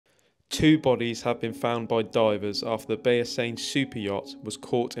Two bodies have been found by divers after the Bayesian Superyacht was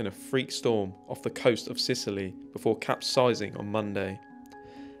caught in a freak storm off the coast of Sicily before capsizing on Monday.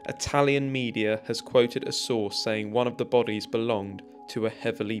 Italian media has quoted a source saying one of the bodies belonged to a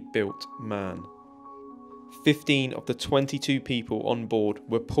heavily built man. 15 of the 22 people on board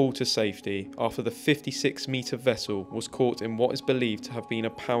were pulled to safety after the 56-metre vessel was caught in what is believed to have been a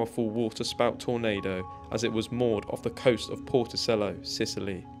powerful waterspout tornado as it was moored off the coast of Porticello,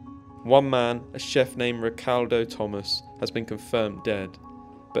 Sicily. One man, a chef named Riccardo Thomas, has been confirmed dead,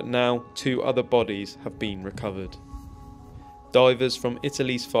 but now two other bodies have been recovered. Divers from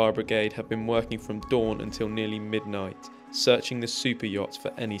Italy's fire brigade have been working from dawn until nearly midnight, searching the superyacht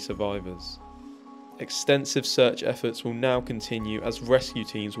for any survivors. Extensive search efforts will now continue as rescue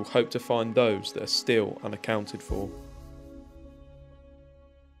teams will hope to find those that are still unaccounted for.